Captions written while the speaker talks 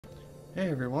Hey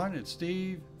everyone, it's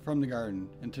Steve from The Garden.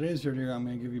 In today's video, I'm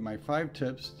going to give you my 5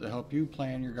 tips to help you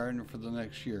plan your garden for the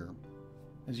next year.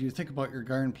 As you think about your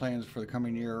garden plans for the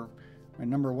coming year, my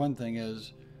number one thing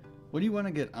is, what do you want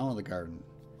to get out of the garden?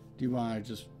 Do you want to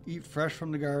just eat fresh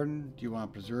from the garden? Do you want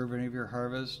to preserve any of your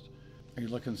harvest? Are you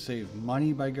looking to save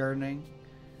money by gardening?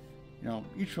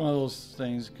 Each one of those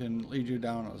things can lead you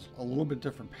down a little bit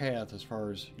different path as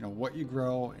far as, what you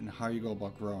grow and how you go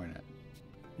about growing it.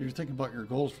 You're thinking about your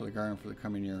goals for the garden for the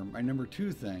coming year. My number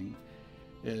 2 thing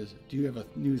is, do you have a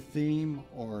new theme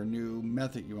or a new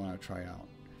method you want to try out?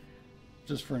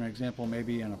 Just for an example,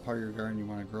 maybe in a part of your garden you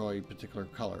want to grow a particular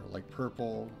color, like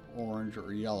purple, orange,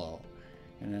 or yellow.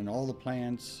 And then all the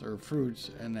plants or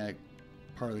fruits in that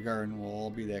part of the garden will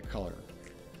all be that color.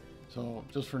 So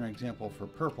just for an example, for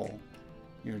purple,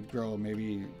 you would grow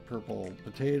maybe purple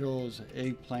potatoes,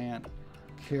 eggplant,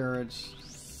 carrots,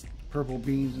 purple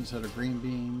beans instead of green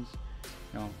beans.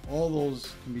 All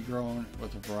those can be grown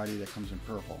with a variety that comes in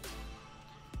purple.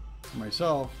 For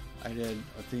myself, I did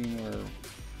a theme where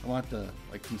I want to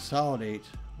consolidate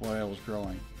what I was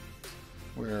growing,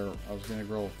 where I was going to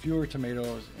grow fewer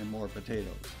tomatoes and more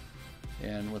potatoes.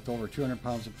 And with over 200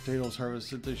 pounds of potatoes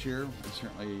harvested this year, I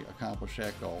certainly accomplished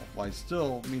that goal, while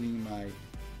still meeting my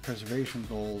preservation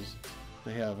goals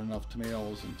to have enough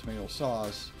tomatoes and tomato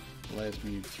sauce to last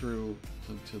me through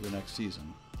to the next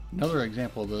season. Another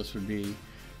example of this would be,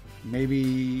 maybe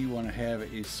you want to have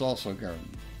a salsa garden.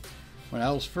 When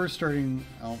I was first starting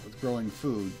out with growing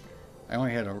food, I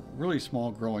only had a really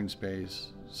small growing space,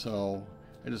 so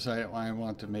I decided I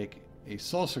want to make a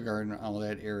salsa garden out of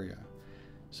that area.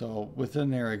 So within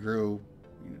there I grew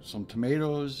some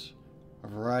tomatoes, a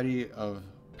variety of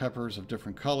peppers of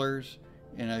different colors,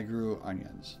 and I grew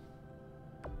onions.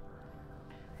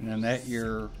 And then that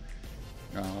year,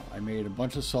 I made a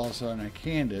bunch of salsa and I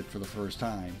canned it for the first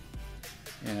time.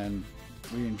 And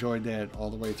we enjoyed that all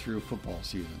the way through football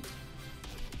season.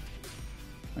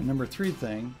 My number 3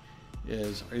 thing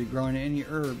is, are you growing any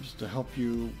herbs to help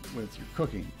you with your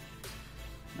cooking?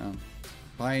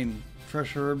 Buying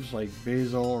fresh herbs like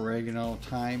basil, oregano,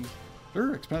 thyme,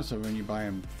 they're expensive when you buy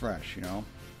them fresh,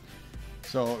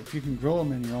 So if you can grow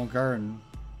them in your own garden,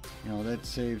 that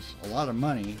saves a lot of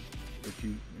money if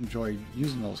you enjoy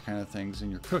using those kind of things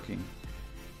in your cooking.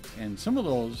 And some of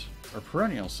those are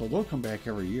perennials, so they'll come back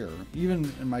every year.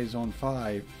 Even in my zone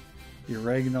 5, the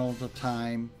oregano, the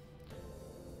thyme,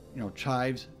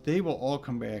 chives, they will all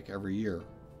come back every year.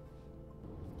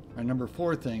 My number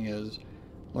 4 thing is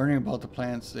learning about the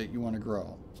plants that you want to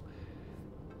grow.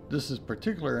 This is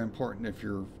particularly important if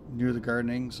you're new to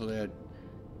gardening, so that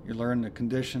you learn the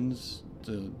conditions,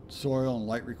 the soil and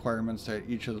light requirements that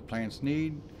each of the plants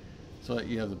need, so that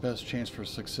you have the best chance for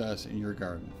success in your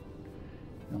garden.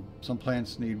 Some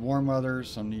plants need warm weather,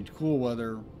 some need cool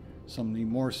weather, some need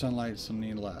more sunlight, some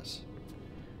need less.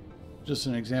 Just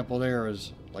an example there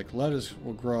is, like lettuce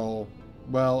will grow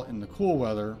well in the cool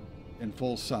weather in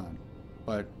full sun,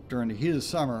 but during the heat of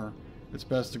summer, it's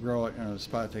best to grow it in a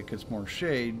spot that gets more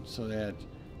shade so that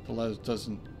the lettuce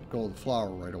doesn't go to the flower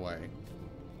right away.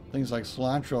 Things like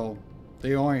cilantro,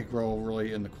 they only grow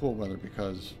really in the cool weather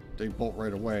because they bolt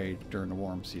right away during the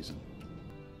warm season.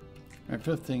 My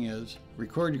 5th thing is,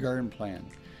 record your garden plan.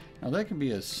 Now that can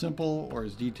be as simple or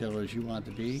as detailed as you want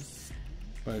it to be,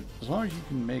 but as long as you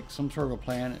can make some sort of a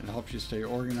plan, it helps you stay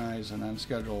organized and on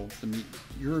schedule to meet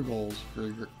your goals for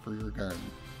your garden.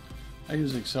 I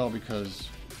use Excel because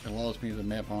it allows me to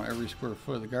map out every square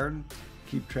foot of the garden,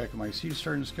 keep track of my seed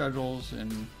starting schedules,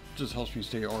 and just helps me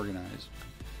stay organized.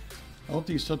 I hope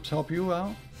these tips help you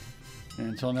out. And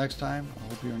until next time, I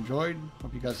hope you enjoyed,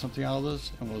 hope you got something out of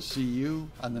this, and we'll see you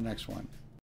on the next one.